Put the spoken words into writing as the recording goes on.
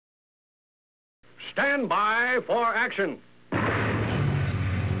stand by for action.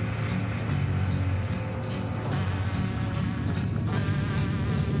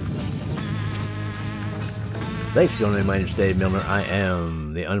 Thanks for joining me. My name is Dave Milner. I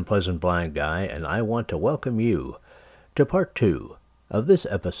am the Unpleasant Blind Guy, and I want to welcome you to part 2 of this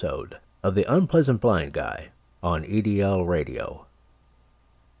episode of the Unpleasant Blind Guy on EDL Radio.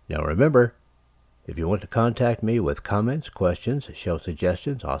 Now remember, if you want to contact me with comments, questions, show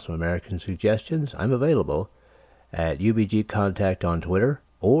suggestions, Awesome American suggestions, I'm available at UBG Contact on Twitter,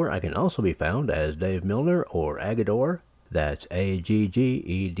 or I can also be found as Dave Milner or Agador, that's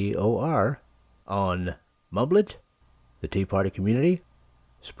Aggedor, on Mublet, the Tea Party Community,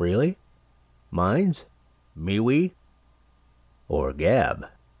 Spreely, Minds, MeWe, or Gab.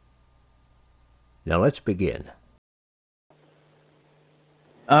 Now let's begin.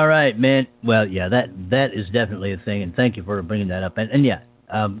 All right, man. Well, yeah, that is definitely a thing, and thank you for bringing that up. And yeah,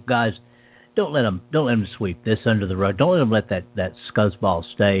 guys, don't let them sweep this under the rug. Don't let them let that scuzzball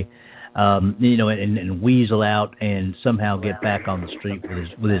stay, and weasel out and somehow get back on the street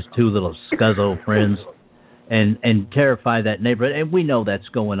with his two little scuzzo friends, and terrify that neighborhood. And we know that's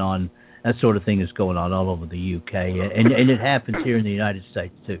going on. That sort of thing is going on all over the UK, and it happens here in the United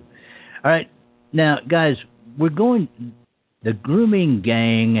States too. All right, now, guys, we're going. The grooming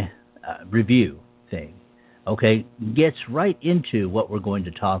gang review thing, okay, gets right into what we're going to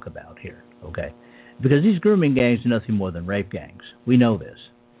talk about here, okay? Because these grooming gangs are nothing more than rape gangs. We know this.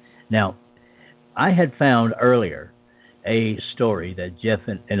 Now, I had found earlier a story that Jeff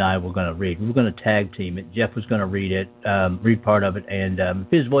and I were going to read. We were going to tag team it. Jeff was going to read it, read part of it, and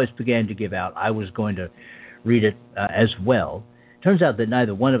if his voice began to give out, I was going to read it as well. Turns out that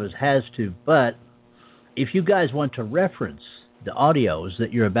neither one of us has to, but if you guys want to reference the audios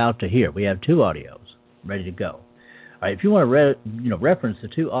that you're about to hear, we have 2 audios ready to go. All right, if you want to reference the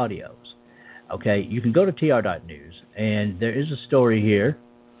 2 audios, okay, you can go to tr.news, and there is a story here.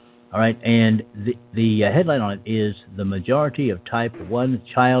 All right, and the headline on it is "The majority of Type 1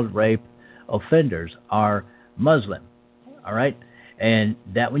 child rape offenders are Muslim." All right, and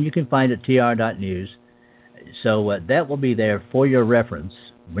that one you can find at tr.news. So that will be there for your reference.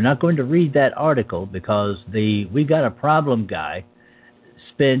 We're not going to read that article because We Got a Problem guy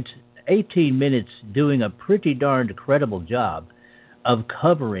spent 18 minutes doing a pretty darned credible job of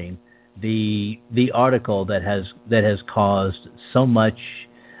covering the article that has caused so much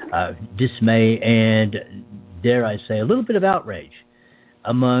dismay and, dare I say, a little bit of outrage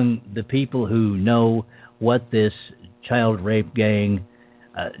among the people who know what this child rape gang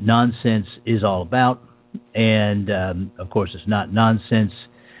nonsense is all about. And, of course, it's not nonsense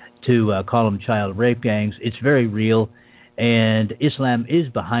to call them child rape gangs. It's very real, and Islam is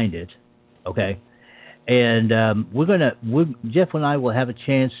behind it, okay? And Jeff and I will have a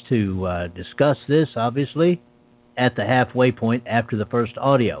chance to discuss this, obviously, at the halfway point after the first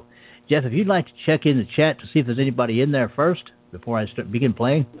audio. Jeff, if you'd like to check in the chat to see if there's anybody in there first before I begin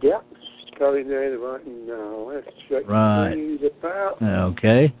playing. Yeah, just going there right now. Let's check right. About.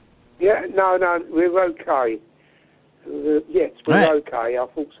 Okay. Yeah, no, we're okay. Yes, we're okay. I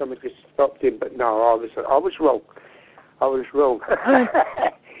thought someone just stopped in, but no, I was wrong.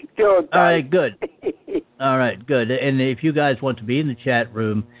 Good. All right, good. All right, good. And if you guys want to be in the chat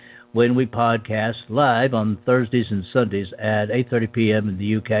room when we podcast live on Thursdays and Sundays at 8:30 p.m. in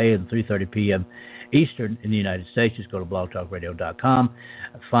the UK and 3:30 p.m. Eastern in the United States, just go to blogtalkradio.com,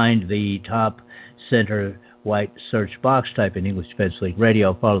 find the top center white search box, type in English Defense League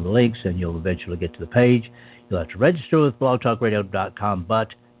Radio, follow the links, and you'll eventually get to the page. You'll have to register with blogtalkradio.com,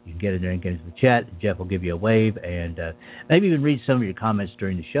 but you can get in there and get into the chat. Jeff will give you a wave and maybe even read some of your comments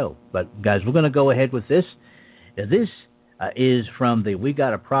during the show. But, guys, we're going to go ahead with this. Now, this is from the We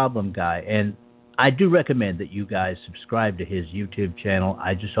Got a Problem guy, and I do recommend that you guys subscribe to his YouTube channel.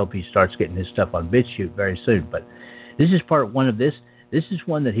 I just hope he starts getting his stuff on BitChute very soon. But this is part 1 of this. This is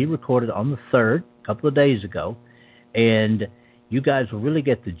one that he recorded on the 3rd, a couple of days ago, and you guys will really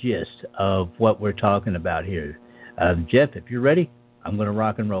get the gist of what we're talking about here. Jeff, if you're ready, I'm going to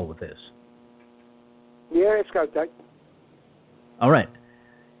rock and roll with this. Yeah, let's go, Dave. All right.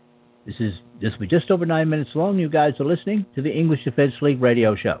 This will be just over 9 minutes long. You guys are listening to the English Defense League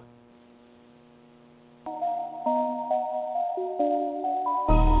radio show.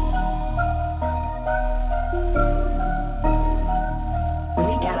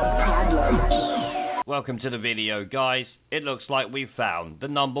 Welcome to the video, guys. It looks like we've found the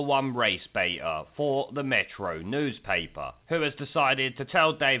 #1 race baiter for the Metro newspaper, who has decided to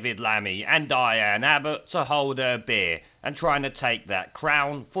tell David Lammy and Diane Abbott to hold their beer and trying to take that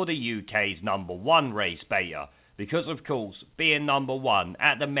crown for the UK's #1 race baiter, because of course being #1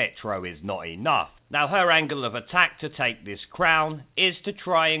 at the Metro is not enough. Now, her angle of attack to take this crown is to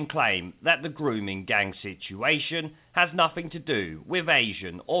try and claim that the grooming gang situation has nothing to do with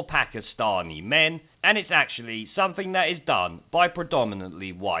Asian or Pakistani men, and it's actually something that is done by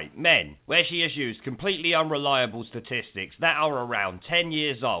predominantly white men, where she has used completely unreliable statistics that are around 10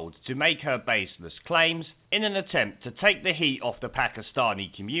 years old to make her baseless claims in an attempt to take the heat off the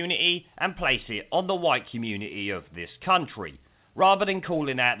Pakistani community and place it on the white community of this country. Rather than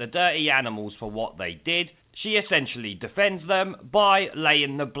calling out the dirty animals for what they did, she essentially defends them by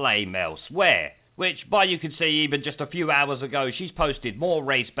laying the blame elsewhere. Which, by you can see, even just a few hours ago, she's posted more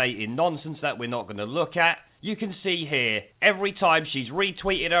race-baiting nonsense that we're not going to look at. You can see here, every time she's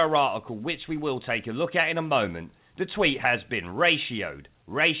retweeted her article, which we will take a look at in a moment, the tweet has been ratioed,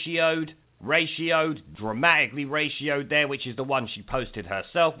 dramatically ratioed there, which is the one she posted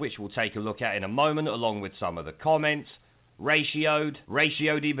herself, which we'll take a look at in a moment, along with some of the comments.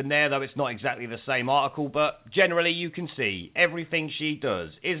 Ratioed even there, though it's not exactly the same article, but generally you can see everything she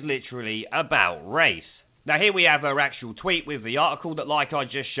does is literally about race. Now here we have her actual tweet with the article that, like I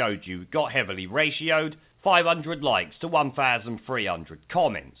just showed you, got heavily ratioed, 500 likes to 1,300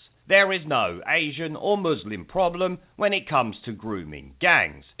 comments. There is no Asian or Muslim problem when it comes to grooming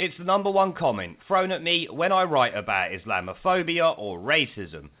gangs. It's the #1 comment thrown at me when I write about Islamophobia or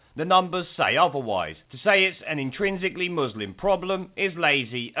racism. The numbers say otherwise. To say it's an intrinsically Muslim problem is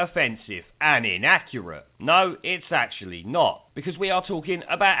lazy, offensive, and inaccurate. No, it's actually not. Because we are talking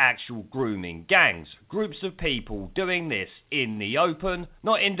about actual grooming gangs. Groups of people doing this in the open,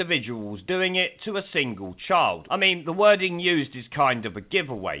 not individuals doing it to a single child. I mean, the wording used is kind of a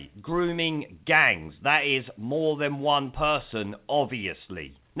giveaway. Grooming gangs. That is more than one person,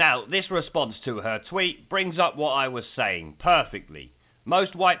 obviously. Now, this response to her tweet brings up what I was saying perfectly.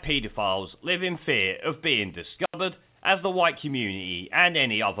 Most white paedophiles live in fear of being discovered, as the white community, and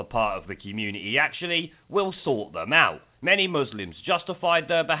any other part of the community actually, will sort them out. Many Muslims justified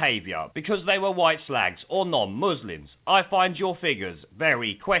their behaviour because they were white slags or non-Muslims. I find your figures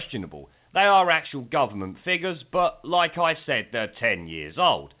very questionable. They are actual government figures, but like I said, they're 10 years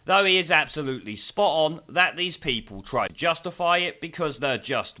old. Though he is absolutely spot on that these people try to justify it because they're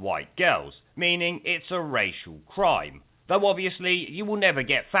just white girls, meaning it's a racial crime. Though obviously, you will never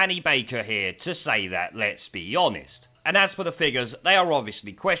get Fanny Baker here to say that, let's be honest. And as for the figures, they are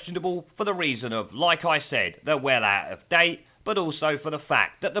obviously questionable for the reason of, like I said, they're well out of date, but also for the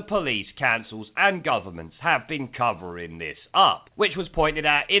fact that the police, councils and governments have been covering this up, which was pointed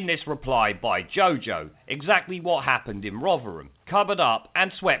out in this reply by Jojo, exactly what happened in Rotherham, covered up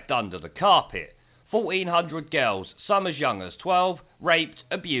and swept under the carpet. 1,400 girls, some as young as 12, raped,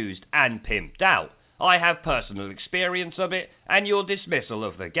 abused and pimped out. I have personal experience of it, and your dismissal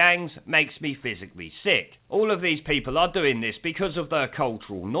of the gangs makes me physically sick. All of these people are doing this because of their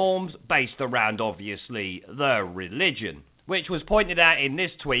cultural norms, based around, obviously, their religion, which was pointed out in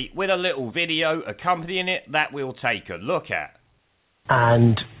this tweet with a little video accompanying it that we'll take a look at.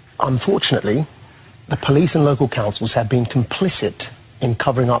 And unfortunately, the police and local councils have been complicit in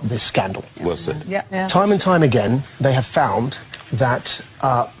covering up this scandal. Well said. Yeah. Time and time again, they have found that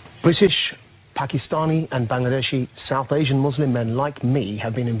British, Pakistani and Bangladeshi South Asian Muslim men like me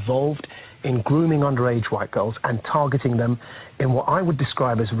have been involved in grooming underage white girls and targeting them in what I would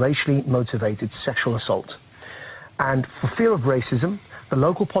describe as racially motivated sexual assault. And for fear of racism, the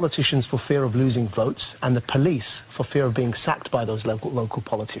local politicians for fear of losing votes, and the police for fear of being sacked by those local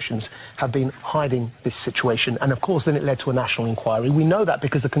politicians, have been hiding this situation. And of course, then it led to a national inquiry. We know that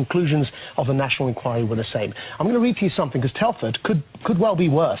because the conclusions of the national inquiry were the same. I'm going to read to you something, because Telford could well be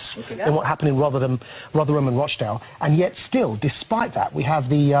worse than what happened in Rotherham and Rochdale. And yet still, despite that, we have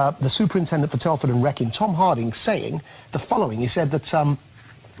the superintendent for Telford and Wrecking, Tom Harding, saying the following. He said that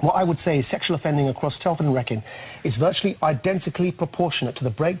what I would say is sexual offending across Telford and Wrecking is virtually identically proportionate to the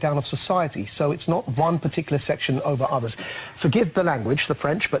breakdown of society. So it's not one particular section over others. Forgive the language, the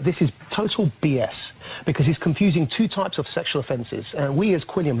French, but this is total BS, because he's confusing two types of sexual offences. We as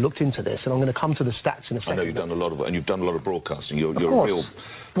Quilliam looked into this, and I'm going to come to the stats in a second. I know you've done a lot of it, and you've done a lot of broadcasting. You're a real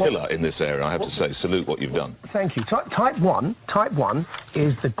pillar in this area, I have to say. Salute what you've done. Thank you. Type 1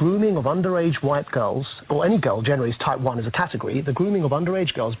 is the grooming of underage white girls, or any girl generally is type 1 as a category, the grooming of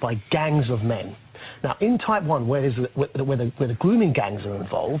underage girls by gangs of men. Now, in type 1, where the grooming gangs are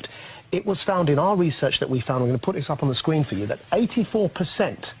involved, it was found in our research that we found, I'm going to put this up on the screen for you, that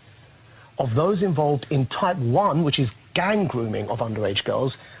 84% of those involved in type 1, which is gang grooming of underage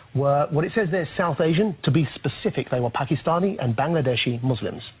girls, were, what it says there, South Asian. To be specific, they were Pakistani and Bangladeshi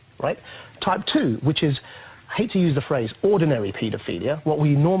Muslims, right? Type 2, which is, I hate to use the phrase, ordinary paedophilia, what we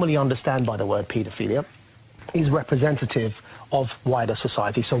normally understand by the word paedophilia, is representative of wider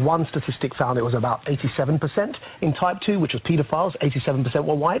society. So one statistic found it was about 87% in type 2, which was paedophiles, 87%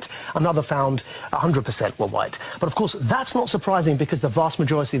 were white. Another found 100% were white. But of course, that's not surprising because the vast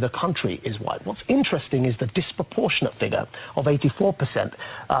majority of the country is white. What's interesting is the disproportionate figure of 84%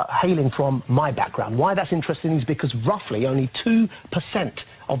 hailing from my background. Why that's interesting is because roughly only 2%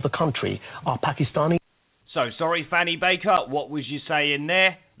 of the country are Pakistani. So sorry, Fanny Baker, what was you saying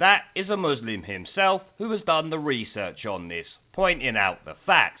there? That is a Muslim himself who has done the research on this, pointing out the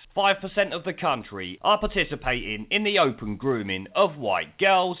facts. 5% of the country are participating in the open grooming of white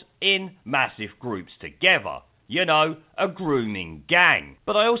girls in massive groups together. You know, a grooming gang.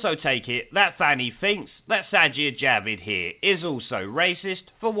 But I also take it that Fanny thinks that Sajid Javid here is also racist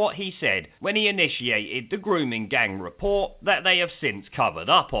for what he said when he initiated the grooming gang report that they have since covered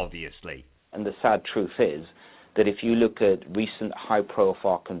up, obviously. And the sad truth is that if you look at recent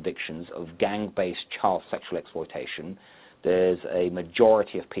high-profile convictions of gang-based child sexual exploitation, there's a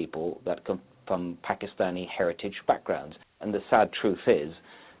majority of people that come from Pakistani heritage backgrounds. And the sad truth is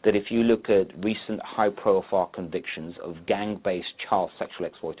that if you look at recent high-profile convictions of gang-based child sexual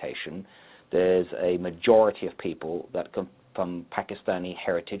exploitation, there's a majority of people that come from Pakistani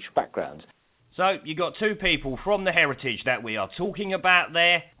heritage backgrounds. So, you got two people from the heritage that we are talking about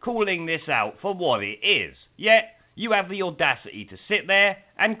there, calling this out for what it is. Yet, you have the audacity to sit there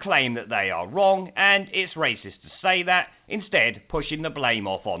and claim that they are wrong, and it's racist to say that, instead pushing the blame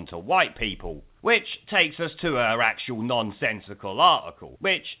off onto white people. Which takes us to our actual nonsensical article,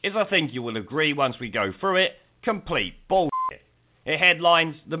 which is, I think you will agree once we go through it, complete bullshit. It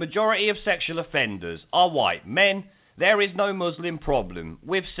headlines, "The majority of sexual offenders are white men. There is no Muslim problem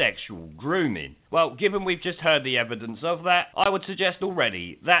with sexual grooming." Well, given we've just heard the evidence of that, I would suggest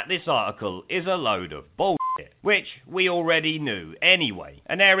already that this article is a load of bullshit, which we already knew anyway.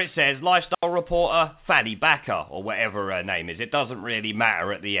 And there it says, lifestyle reporter Fanny Baker, or whatever her name is, it doesn't really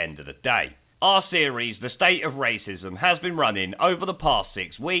matter at the end of the day. Our series, The State of Racism, has been running over the past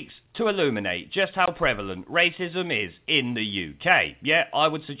 6 weeks to illuminate just how prevalent racism is in the UK. Yeah, I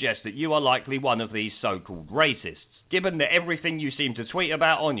would suggest that you are likely one of these so-called racists. Given that everything you seem to tweet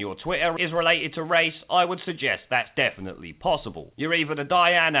about on your Twitter is related to race, I would suggest that's definitely possible. You're either the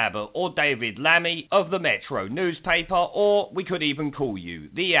Diane Abbott or David Lammy of the Metro newspaper, or we could even call you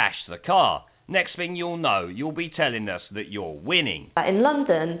the Ash the Car. Next thing you'll know, you'll be telling us that you're winning. In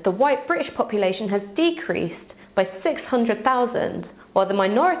London, the white British population has decreased by 600,000, while the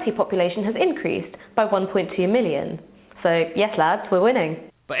minority population has increased by 1.2 million. So, yes lads, we're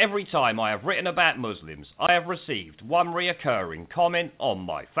winning. But every time I have written about Muslims, I have received one reoccurring comment on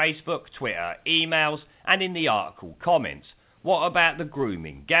my Facebook, Twitter, emails, and in the article comments. What about the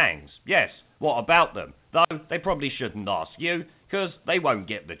grooming gangs? Yes, what about them? Though they probably shouldn't ask you, because they won't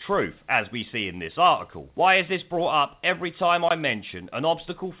get the truth, as we see in this article. Why is this brought up every time I mention an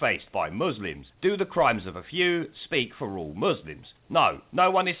obstacle faced by Muslims? Do the crimes of a few speak for all Muslims? No,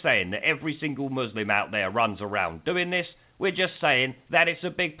 no one is saying that every single Muslim out there runs around doing this. We're just saying that it's a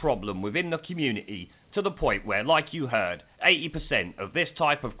big problem within the community to the point where, like you heard, 80% of this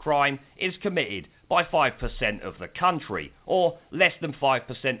type of crime is committed by 5% of the country, or less than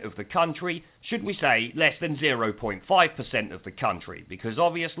 5% of the country, should we say less than 0.5% of the country, because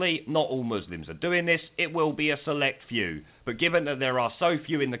obviously not all Muslims are doing this, it will be a select few, but given that there are so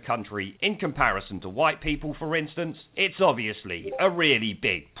few in the country in comparison to white people, for instance, it's obviously a really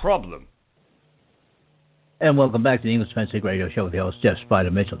big problem. And welcome back to the English Fantasy Radio Show with the host, Jeff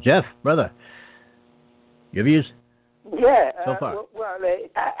Spider Mitchell. Jeff, brother, your views? Yeah. So far.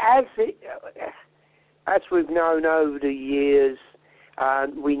 As we've known over the years,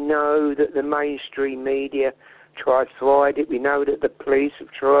 we know that the mainstream media tried to hide it. We know that the police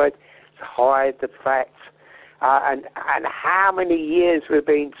have tried to hide the facts. And how many years we've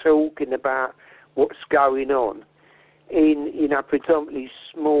been talking about what's going on in, predominantly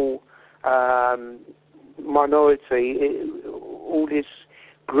small minority, all this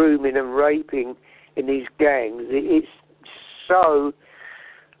grooming and raping in these gangs. It's so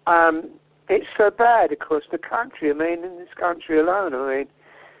bad across the country. I mean, in this country alone,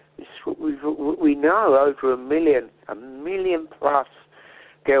 it's what we know, over 1 million plus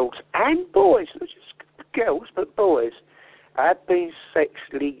girls and boys, not just girls, but boys, have been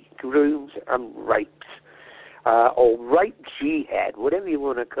sexually groomed and raped. Or rape jihad, whatever you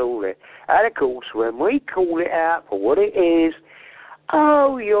want to call it. And of course, when we call it out for what it is,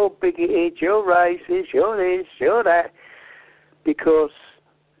 oh, you're bigoted, you're racist, you're this, you're that, because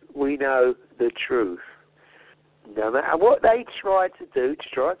we know the truth. No matter what they try to do to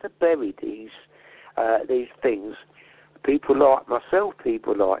try to bury these things, people like myself,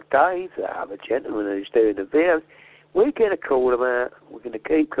 people like Dave, the other gentleman who's doing the video, we're going to call them out. We're going to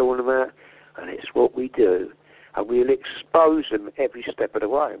keep calling them out, and it's what we do. And we'll expose them every step of the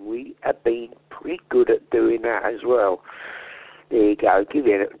way. And we have been pretty good at doing that as well. There you go. I'll give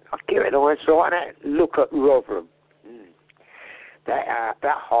it a nice look at Rotherham. That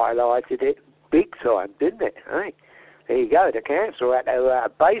highlighted it big time, didn't it? Hey? There you go. The council had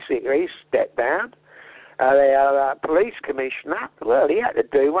to basically step down. The police commissioner, well, he had to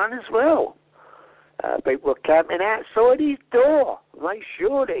do one as well. People were camping outside his door. Make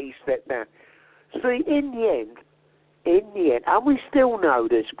sure that he stepped down. See, in the end, and we still know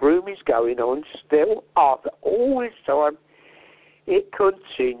there's grooming going on still after all this time. It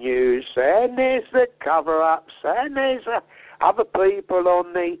continues, and there's the cover-ups, and there's other people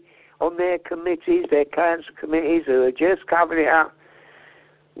on their committees, their council committees, who are just covering it up.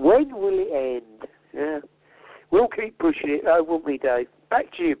 When will it end? Yeah. We'll keep pushing it, though, won't we, Dave?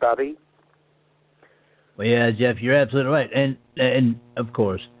 Back to you, buddy. Well, yeah, Jeff, you're absolutely right, and of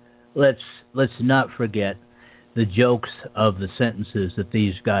course, let's not forget the jokes of the sentences that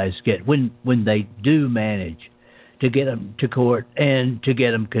these guys get when they do manage to get them to court and to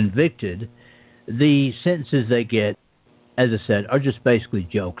get them convicted. The sentences they get, as I said, are just basically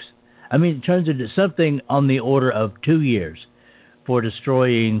jokes. I mean, it turns into something on the order of 2 years for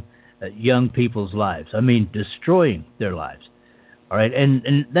destroying young people's lives. I mean, destroying their lives. All right,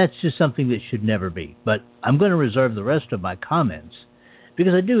 and that's just something that should never be. But I'm going to reserve the rest of my comments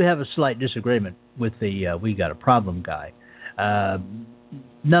because I do have a slight disagreement with the We Got a Problem guy.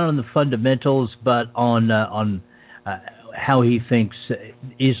 Not on the fundamentals, but on how he thinks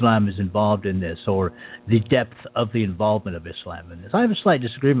Islam is involved in this, or the depth of the involvement of Islam in this. I have a slight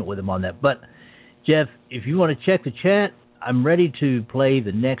disagreement with him on that. But, Jeff, if you want to check the chat, I'm ready to play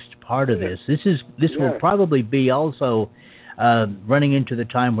the next part of this. This will probably be also running into the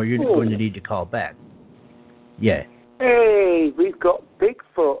time where you're going to need to call back. Yeah. Hey, we've got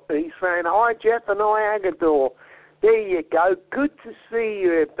Bigfoot. He's saying, hi, Jeff, and hi, Agador. There you go. Good to see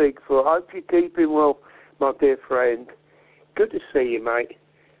you here, Bigfoot. Hope you're keeping well, my dear friend. Good to see you, mate.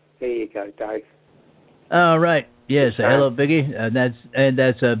 There you go, Dave. All right. Yes. Hello, Biggie. That's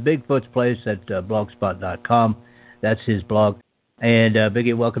Bigfoot's Place at blogspot.com. That's his blog. And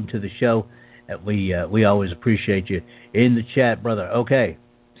Biggie, welcome to the show. We always appreciate you in the chat, brother. Okay.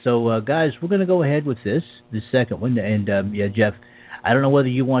 So, guys, we're going to go ahead with this second one. And, Jeff, I don't know whether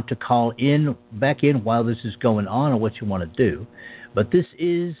you want to call back in while this is going on or what you want to do. But this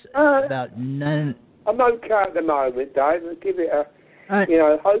is about 9... I'm okay at the moment, Dave. I'll give it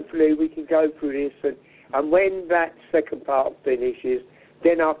hopefully we can go through this. And when that second part finishes,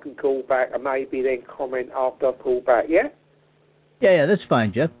 then I can call back and maybe then comment after I call back, yeah? Yeah, that's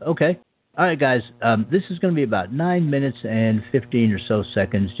fine, Jeff. Okay. All right, guys, this is going to be about 9 minutes and 15 or so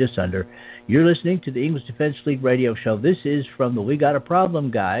seconds, just under. You're listening to the English Defense League radio show. This is from the We Got a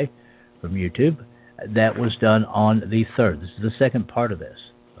Problem guy from YouTube. That was done on the 3rd. This is the second part of this.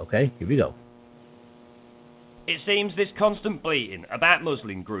 Okay, here we go. It seems this constant bleating about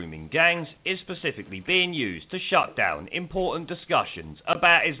Muslim grooming gangs is specifically being used to shut down important discussions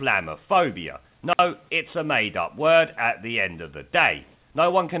about Islamophobia. No, it's a made-up word at the end of the day.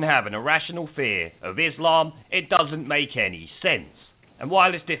 No one can have an irrational fear of Islam. It doesn't make any sense. And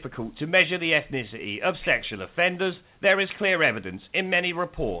while it's difficult to measure the ethnicity of sexual offenders, there is clear evidence in many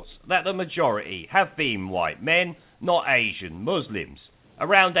reports that the majority have been white men, not Asian Muslims.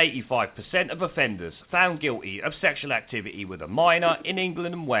 Around 85% of offenders found guilty of sexual activity with a minor in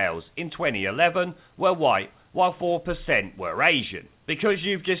England and Wales in 2011 were white, while 4% were Asian. Because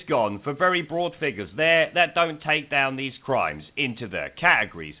you've just gone for very broad figures there that don't take down these crimes into their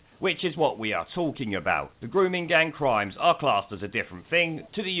categories, which is what we are talking about. The grooming gang crimes are classed as a different thing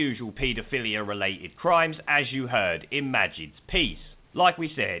to the usual paedophilia-related crimes, as you heard in Majid's piece. Like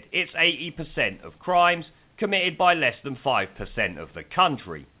we said, it's 80% of crimes committed by less than 5% of the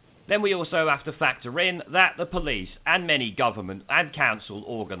country. Then we also have to factor in that the police and many government and council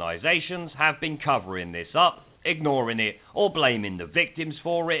organisations have been covering this up, ignoring it or blaming the victims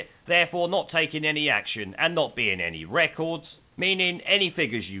for it, therefore not taking any action and not being any records, meaning any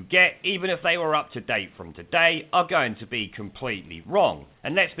figures you get, even if they were up to date from today, are going to be completely wrong.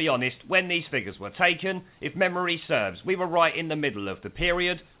 And let's be honest, when these figures were taken, if memory serves, we were right in the middle of the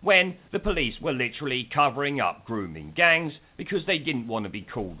period when the police were literally covering up grooming gangs because they didn't want to be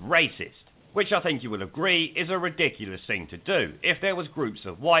called racist. Which I think you will agree is a ridiculous thing to do. If there was groups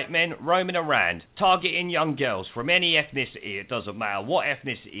of white men roaming around, targeting young girls from any ethnicity, it doesn't matter what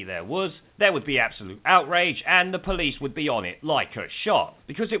ethnicity there would be absolute outrage and the police would be on it like a shot.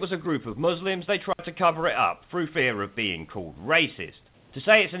 Because it was a group of Muslims, they tried to cover it up through fear of being called racist. To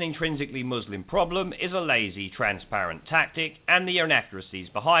say it's an intrinsically Muslim problem is a lazy, transparent tactic, and the inaccuracies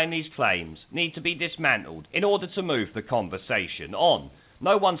behind these claims need to be dismantled in order to move the conversation on.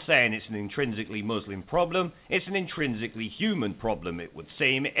 No one's saying it's an intrinsically Muslim problem, it's an intrinsically human problem, it would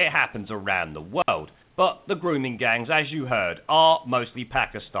seem. It happens around the world. But the grooming gangs, as you heard, are mostly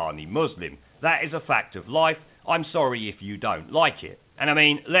Pakistani Muslim. That is a fact of life. I'm sorry if you don't like it. And I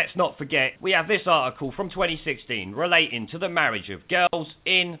mean, let's not forget, we have this article from 2016 relating to the marriage of girls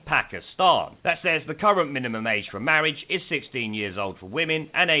in Pakistan that says the current minimum age for marriage is 16 years old for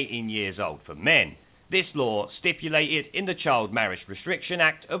women and 18 years old for men. This law, stipulated in the Child Marriage Restriction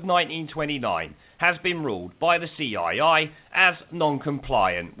Act of 1929, has been ruled by the CII as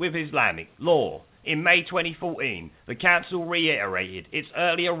non-compliant with Islamic law. In May 2014, the Council reiterated its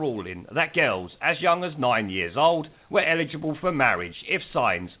earlier ruling that girls as young as 9 years old were eligible for marriage if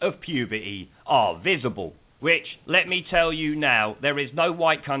signs of puberty are visible. Which, let me tell you now, there is no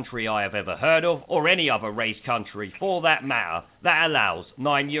white country I have ever heard of, or any other race country for that matter, that allows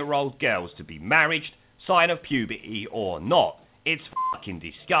 9-year-old girls to be married, sign of puberty or not. It's fucking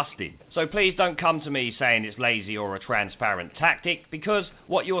disgusting. So please don't come to me saying it's lazy or a transparent tactic, because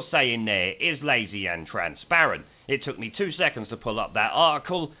what you're saying there is lazy and transparent. It took me 2 seconds to pull up that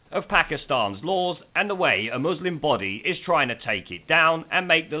article of Pakistan's laws and the way a Muslim body is trying to take it down and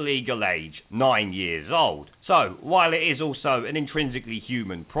make the legal age 9 years old. So, while it is also an intrinsically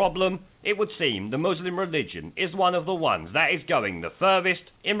human problem, it would seem the Muslim religion is one of the ones that is going the furthest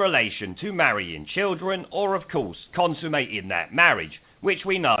in relation to marrying children or, of course, consummating that marriage, which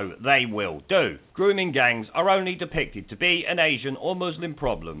we know they will do. Grooming gangs are only depicted to be an Asian or Muslim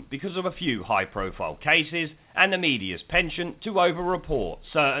problem because of a few high-profile cases and the media's penchant to over-report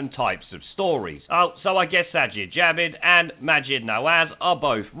certain types of stories. Oh, so I guess Sajid Javid and Majid Nawaz are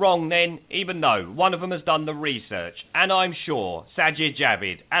both wrong then, even though one of them has done the research, and I'm sure Sajid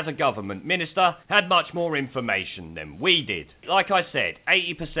Javid, as a government minister, had much more information than we did. Like I said,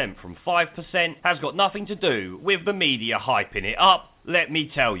 80% from 5% has got nothing to do with the media hyping it up, let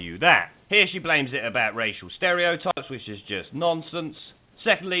me tell you that. Here she blames it about racial stereotypes, which is just nonsense.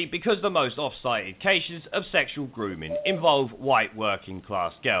 Secondly, because the most oft-cited cases of sexual grooming involve white working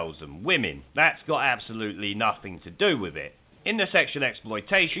class girls and women. That's got absolutely nothing to do with it. In the sexual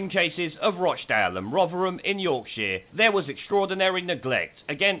exploitation cases of Rochdale and Rotherham in Yorkshire, there was extraordinary neglect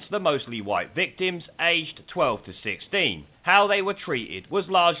against the mostly white victims aged 12 to 16. How they were treated was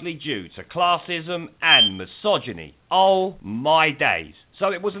largely due to classism and misogyny. Oh my days.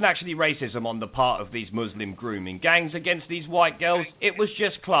 So it wasn't actually racism on the part of these Muslim grooming gangs against these white girls, it was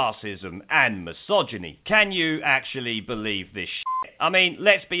just classism and misogyny. Can you actually believe this shit? I mean,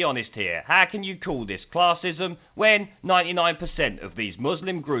 let's be honest here, how can you call this classism when 99% of these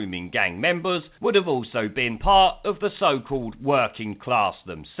Muslim grooming gang members would have also been part of the so-called working class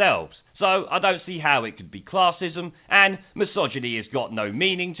themselves? So I don't see how it could be classism, and misogyny has got no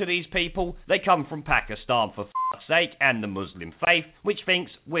meaning to these people. They come from Pakistan for fuck's sake, and the Muslim faith, which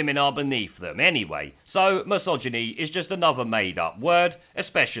thinks women are beneath them anyway. So misogyny is just another made-up word,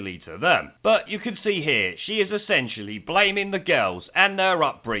 especially to them. But you can see here, she is essentially blaming the girls and their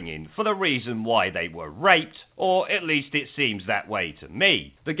upbringing for the reason why they were raped, or at least it seems that way to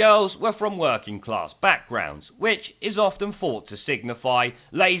me. The girls were from working class backgrounds, which is often thought to signify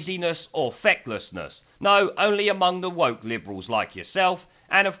laziness or fecklessness. No, only among the woke liberals like yourself,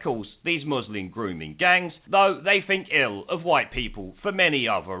 and of course these Muslim grooming gangs, though they think ill of white people for many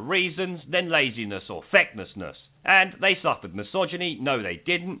other reasons than laziness or fecklessness. And they suffered misogyny, no they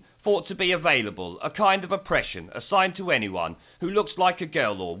didn't, thought to be available, a kind of oppression assigned to anyone who looks like a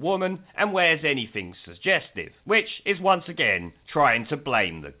girl or woman and wears anything suggestive, which is once again trying to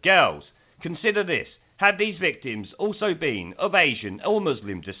blame the girls. Consider this. Had these victims also been of Asian or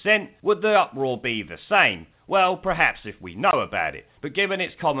Muslim descent, would the uproar be the same? Well, perhaps if we know about it, but given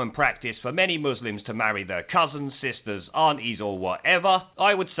it's common practice for many Muslims to marry their cousins, sisters, aunties or whatever,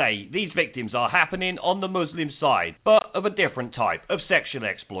 I would say these victims are happening on the Muslim side, but of a different type of sexual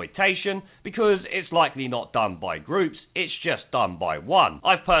exploitation, because it's likely not done by groups, it's just done by one.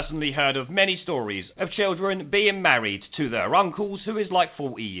 I've personally heard of many stories of children being married to their uncles who is like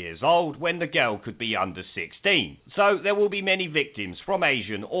 40 years old when the girl could be under 16. So there will be many victims from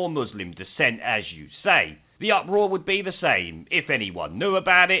Asian or Muslim descent, as you say. The uproar would be the same if anyone knew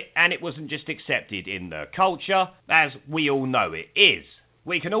about it and it wasn't just accepted in their culture, as we all know it is.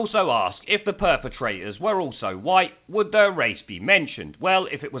 We can also ask if the perpetrators were also white, would their race be mentioned? Well,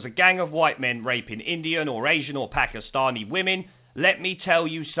 if it was a gang of white men raping Indian or Asian or Pakistani women, let me tell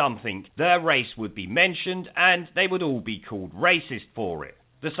you something, their race would be mentioned and they would all be called racist for it.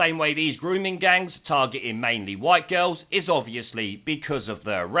 The same way these grooming gangs targeting mainly white girls is obviously because of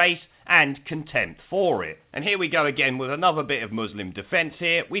their race and contempt for it. And here we go again with another bit of Muslim defense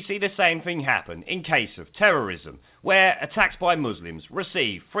here. We see the same thing happen in case of terrorism, where attacks by Muslims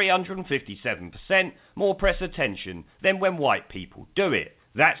receive 357% more press attention than when white people do it.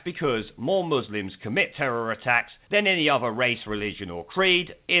 That's because more Muslims commit terror attacks than any other race, religion or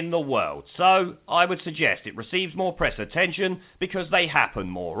creed in the world. So, I would suggest it receives more press attention because they happen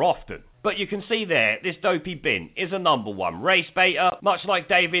more often. But you can see there, this dopey bin is a #1 race baiter, much like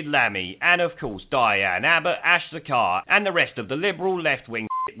David Lammy and of course Diane Abbott, Ash Zakar and the rest of the liberal left-wing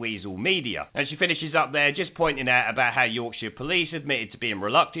weasel media. And she finishes up there just pointing out about how Yorkshire police admitted to being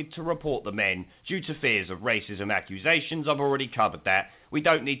reluctant to report the men due to fears of racism accusations. I've already covered that. We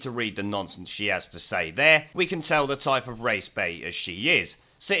don't need to read the nonsense she has to say there. We can tell the type of race baiter she is,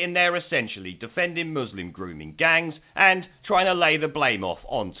 sitting there essentially defending Muslim grooming gangs and trying to lay the blame off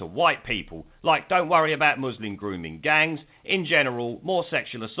onto white people. Like, don't worry about Muslim grooming gangs. In general, more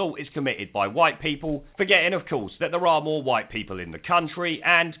sexual assault is committed by white people, forgetting of course that there are more white people in the country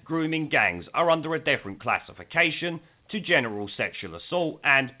and grooming gangs are under a different classification to general sexual assault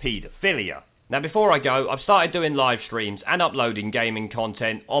and paedophilia. Now before I go, I've started doing live streams and uploading gaming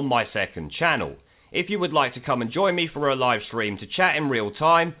content on my second channel. If you would like to come and join me for a live stream to chat in real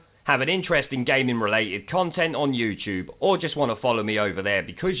time, have an interest in gaming related content on YouTube, or just want to follow me over there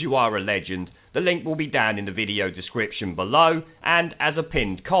because you are a legend, the link will be down in the video description below and as a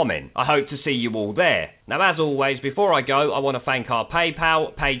pinned comment. I hope to see you all there. Now as always, before I go, I want to thank our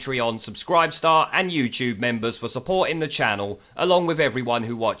PayPal, Patreon, Subscribestar and YouTube members for supporting the channel, along with everyone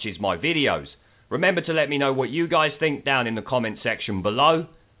who watches my videos. Remember to let me know what you guys think down in the comment section below.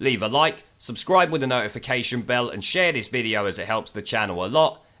 Leave a like, subscribe with the notification bell and share this video as it helps the channel a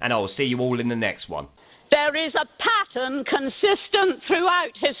lot, and I will see you all in the next one. There is a pattern consistent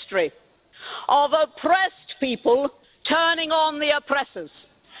throughout history of oppressed people turning on the oppressors.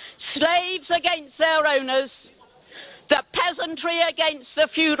 Slaves against their owners, the peasantry against the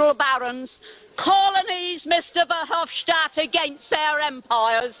feudal barons, colonies, Mr. Verhofstadt, against their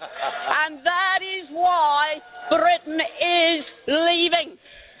empires. And that is why Britain is leaving.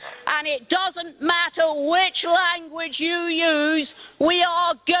 And it doesn't matter which language you use, we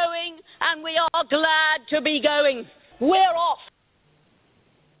are going and we are glad to be going. We're off.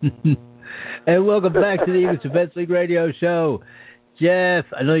 And welcome back to the Eagles Defense League radio show. Jeff,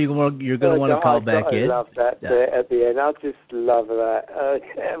 I know you're going to want to call back in. I love that at the end. I just love that.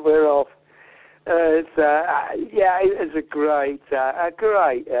 We're off. It's a great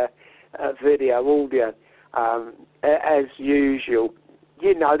video, audio, as usual.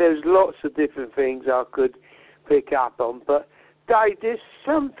 You know, there's lots of different things I could pick up on, but Dave, there's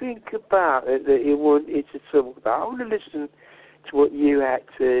something about it that you wanted to talk about. I want to listen to what you had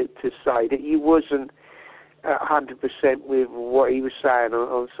to say, that you wasn't 100% with what he was saying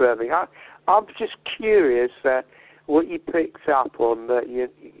on something. I'm just curious what you picked up on that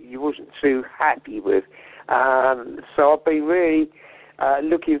you wasn't too happy with. So I've been really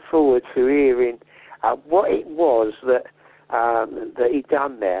looking forward to hearing what it was that he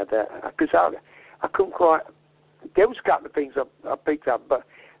done there. Because I couldn't quite. There was a couple of things I picked up, but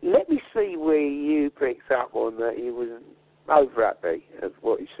let me see where you picked up on that he wasn't over happy of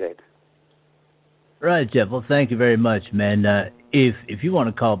what he said. Right, Jeff. Well, thank you very much, man. If you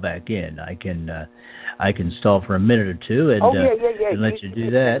want to call back in, I can stall for a minute or two and, and let you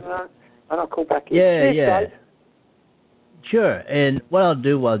do that. And I'll call back in. Yeah. Sure. And what I'll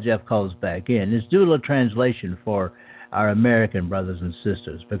do while Jeff calls back in is do a little translation for our American brothers and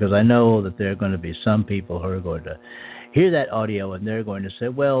sisters, because I know that there are going to be some people who are going to hear that audio and they're going to say,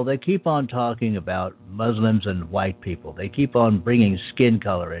 well, they keep on talking about Muslims and white people. They keep on bringing skin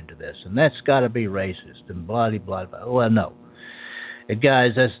color into this, and that's got to be racist and blah, blah, blah. Well, no.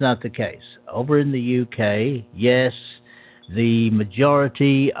 Guys, that's not the case. Over in the UK, yes, the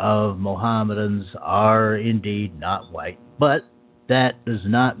majority of Mohammedans are indeed not white, but that does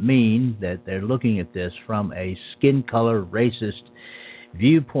not mean that they're looking at this from a skin color racist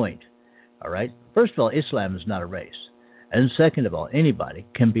viewpoint. All right? First of all, Islam is not a race. And second of all, anybody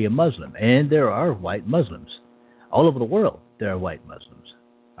can be a Muslim. And there are white Muslims. All over the world, there are white Muslims.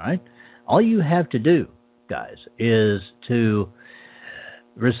 All right? All you have to do, guys, is to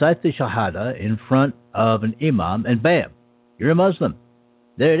recite the Shahada in front of an imam, and bam, you're a Muslim.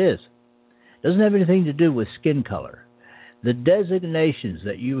 There it is. Doesn't have anything to do with skin color. The designations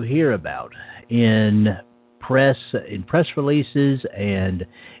that you hear about in press releases and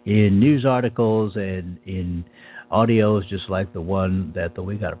in news articles and in audios, just like the one that the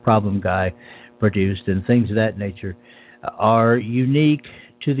We Got a Problem guy produced and things of that nature, are unique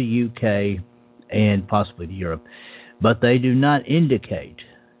to the UK and possibly to Europe, but they do not indicate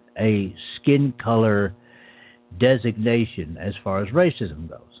a skin color designation as far as racism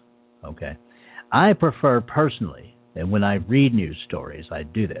goes. Okay, I prefer personally, and when I read news stories, I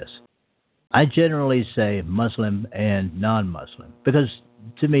do this. I generally say Muslim and non-Muslim because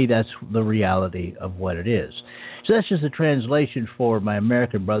to me that's the reality of what it is. So that's just a translation for my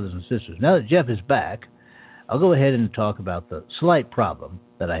American brothers and sisters. Now that Jeff is back, I'll go ahead and talk about the slight problem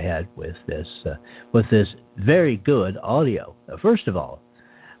that I had with this very good audio. First of all,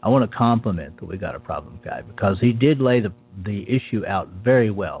 I want to compliment the We Got a Problem guy because he did lay the issue out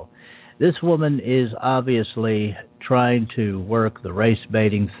very well. This woman is obviously trying to work the race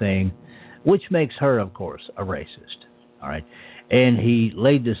baiting thing, which makes her, of course, a racist. All right, and he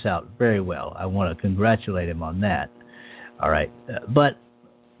laid this out very well. I want to congratulate him on that. All right, but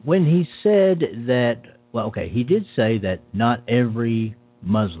when he said that. Well, okay, he did say that not every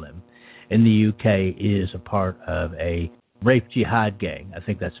Muslim in the UK is a part of a rape jihad gang. I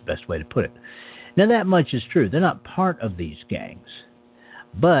think that's the best way to put it. Now, that much is true. They're not part of these gangs.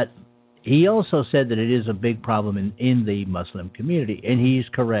 But he also said that it is a big problem in the Muslim community, and he's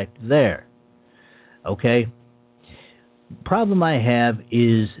correct there. Okay? Problem I have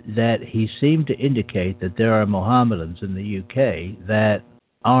is that he seemed to indicate that there are Mohammedans in the UK that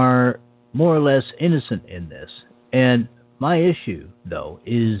are more or less innocent in this. And my issue, though,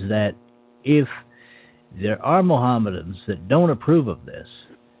 is that if there are Mohammedans that don't approve of this,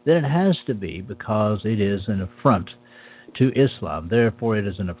 then it has to be because it is an affront to Islam. Therefore, it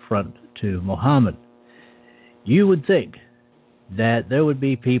is an affront to Muhammad. You would think that there would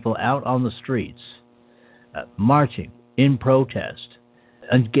be people out on the streets marching in protest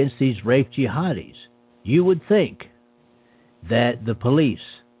against these rape jihadis. You would think that the police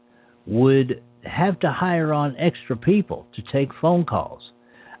would have to hire on extra people to take phone calls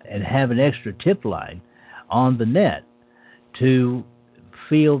and have an extra tip line on the net to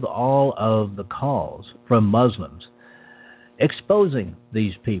field all of the calls from Muslims exposing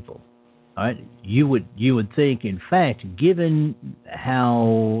these people. All right? You would think, in fact, given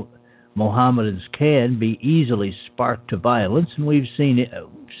how Mohammedans can be easily sparked to violence, and we've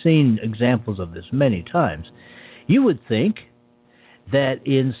seen examples of this many times, you would think that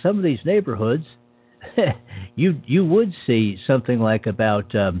in some of these neighborhoods, you would see something like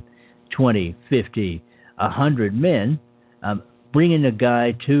about 20, 50, 100 men bringing a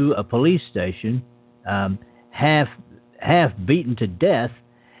guy to a police station, half beaten to death,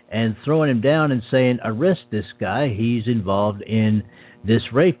 and throwing him down and saying, "Arrest this guy, he's involved in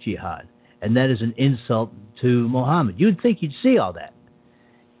this rape jihad." And that is an insult to Muhammad. You'd think you'd see all that,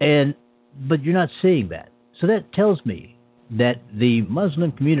 but you're not seeing that. So that tells me that the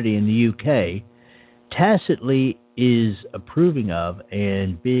Muslim community in the UK tacitly is approving of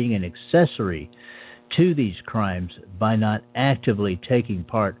and being an accessory to these crimes by not actively taking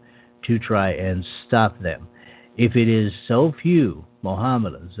part to try and stop them. If it is so few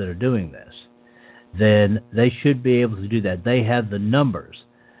Mohammedans that are doing this, then they should be able to do that. They have the numbers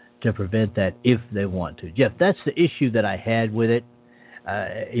to prevent that if they want to. Jeff, that's the issue that I had with it.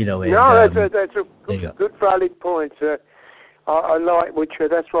 That's a good valid point. I like which.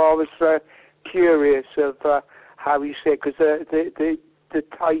 That's why I was curious of how you said, because the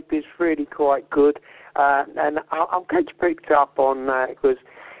tape is really quite good, and I'm going to pick up on that because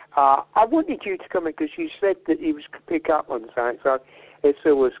I wanted you to come in because you said that you was pick up on something, so it's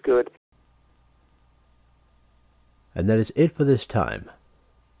always good. And that is it for this time.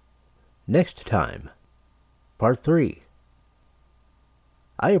 Next time, part 3.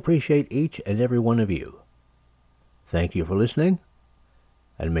 I appreciate each and every one of you. Thank you for listening,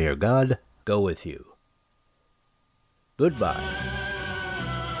 and may your God go with you. Goodbye.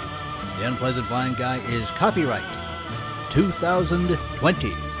 The Unpleasant Blind Guy is copyright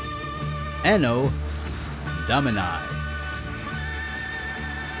 2020. Anno Domini.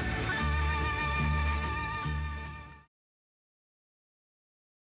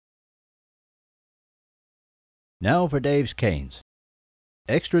 Now for Dave's Canes.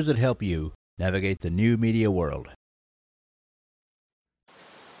 Extras that help you navigate the new media world.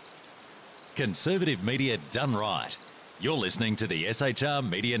 Conservative media done right. You're listening to the SHR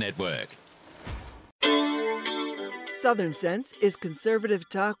Media Network. Southern Sense is conservative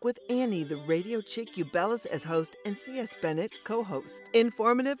talk with Annie, the radio chick Ubellis as host and C.S. Bennett co-host.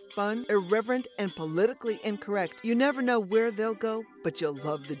 Informative, fun, irreverent, and politically incorrect. You never know where they'll go, but you'll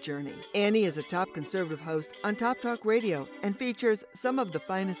love the journey. Annie is a top conservative host on Top Talk Radio and features some of the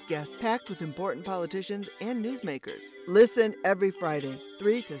finest guests packed with important politicians and newsmakers. Listen every Friday,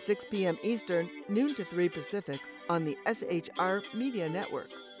 3 to 6 p.m. Eastern, noon to 3 Pacific, on the SHR Media Network.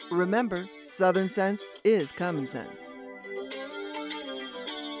 Remember, Southern Sense is common sense.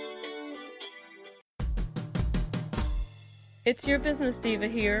 It's your business diva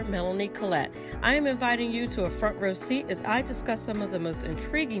here, Melanie Collette. I am inviting you to a front row seat as I discuss some of the most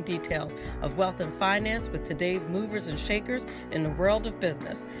intriguing details of wealth and finance with today's movers and shakers in the world of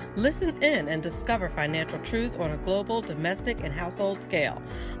business. Listen in and discover financial truths on a global, domestic, and household scale.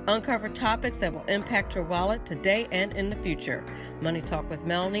 Uncover topics that will impact your wallet today and in the future. Money Talk with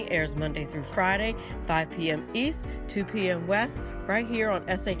Melanie airs Monday through Friday, 5 p.m. East, 2 p.m. West, right here on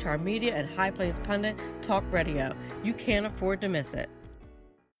SHR Media and High Plains Pundit Talk Radio. You can't afford to miss it.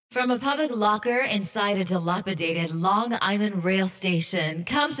 From a public locker inside a dilapidated Long Island rail station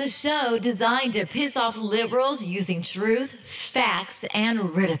comes a show designed to piss off liberals using truth, facts,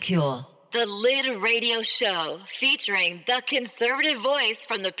 and ridicule. The Lid Radio Show, featuring the conservative voice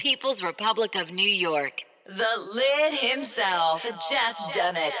from the People's Republic of New York. The Lid himself, Jeff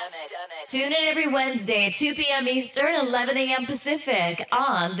Dunnett. Tune in every Wednesday at 2 p.m. Eastern, 11 a.m. Pacific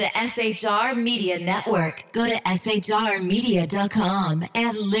on the SHR Media Network. Go to shrmedia.com.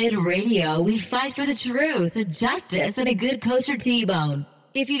 At Lid Radio, we fight for the truth, justice, and a good kosher T-bone.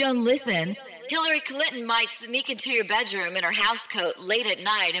 If you don't listen, Hillary Clinton might sneak into your bedroom in her housecoat late at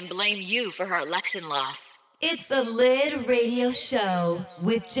night and blame you for her election loss. It's the Lid Radio Show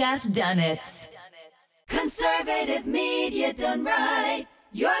with Jeff Dunnett. Conservative media done right.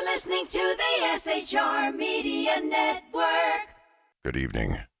 You're listening to the SHR Media Network. Good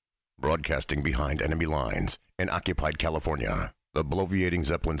evening. Broadcasting behind enemy lines in occupied California, the bloviating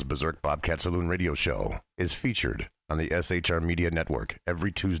Zeppelin's Berserk Bobcat Saloon radio show is featured on the SHR Media Network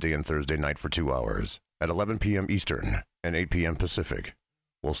every Tuesday and Thursday night for 2 hours at 11 p.m. Eastern and 8 p.m. Pacific.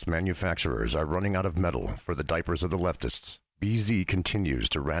 Whilst manufacturers are running out of metal for the diapers of the leftists, BZ continues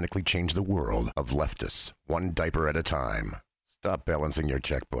to radically change the world of leftists, one diaper at a time. Stop balancing your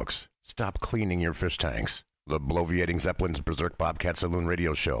checkbooks. Stop cleaning your fish tanks. The bloviating Zeppelin's Berserk Bobcat Saloon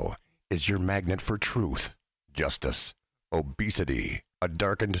radio show is your magnet for truth, justice, obesity, a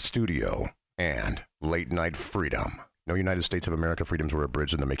darkened studio, and late-night freedom. No United States of America freedoms were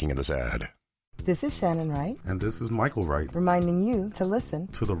abridged in the making of this ad. This is Shannon Wright. And this is Michael Wright. Reminding you to listen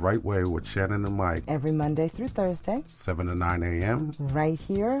to The Right Way with Shannon and Mike. Every Monday through Thursday. 7 to 9 a.m. Right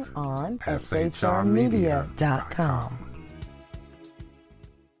here on shrmedia.com.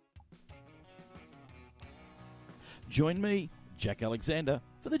 Join me, Jack Alexander,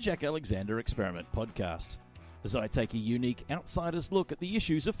 for the Jack Alexander Experiment podcast, as I take a unique outsider's look at the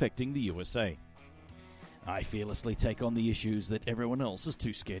issues affecting the USA. I fearlessly take on the issues that everyone else is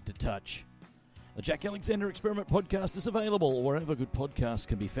too scared to touch. The Jack Alexander Experiment podcast is available wherever good podcasts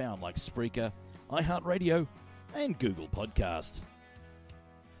can be found, like Spreaker, iHeartRadio, and Google Podcast.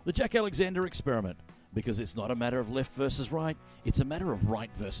 The Jack Alexander Experiment, because it's not a matter of left versus right, it's a matter of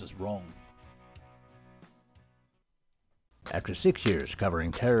right versus wrong. After 6 years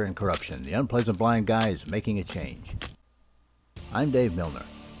covering terror and corruption, the Unpleasant Blind Guy is making a change. I'm Dave Milner.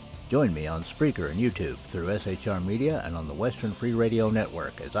 Join me on Spreaker and YouTube through SHR Media and on the Western Free Radio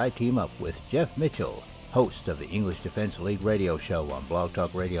Network as I team up with Jeff Mitchell, host of the English Defense League radio show on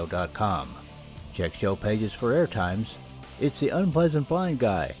blogtalkradio.com. Check show pages for airtimes. It's the Unpleasant Blind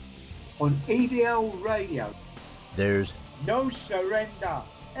Guy. On EDL Radio. There's no surrender,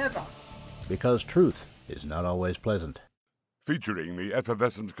 ever. Because truth is not always pleasant. Featuring the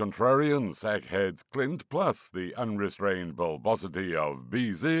effervescent contrarian sackheads Clint plus the unrestrained bulbosity of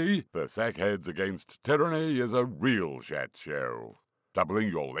BZ, the Sackheads Against Tyranny is a real chat show. Doubling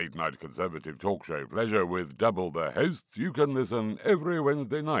your late-night conservative talk show pleasure with double the hosts, you can listen every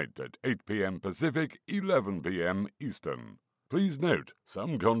Wednesday night at 8 p.m. Pacific, 11 p.m. Eastern. Please note,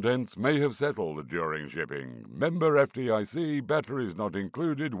 some contents may have settled during shipping. Member FDIC, batteries not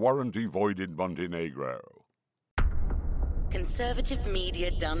included, warranty void in Montenegro. Conservative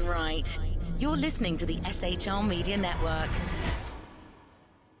media done right. You're listening to the SHR Media Network.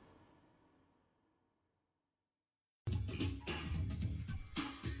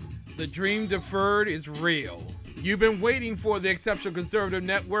 The dream deferred is real. You've been waiting for the Exceptional Conservative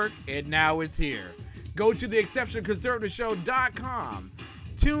Network, and now it's here. Go to theexceptionalconservativeshow.com.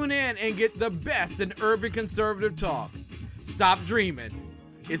 Tune in and get the best in urban conservative talk. Stop dreaming.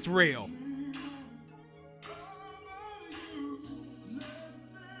 It's real.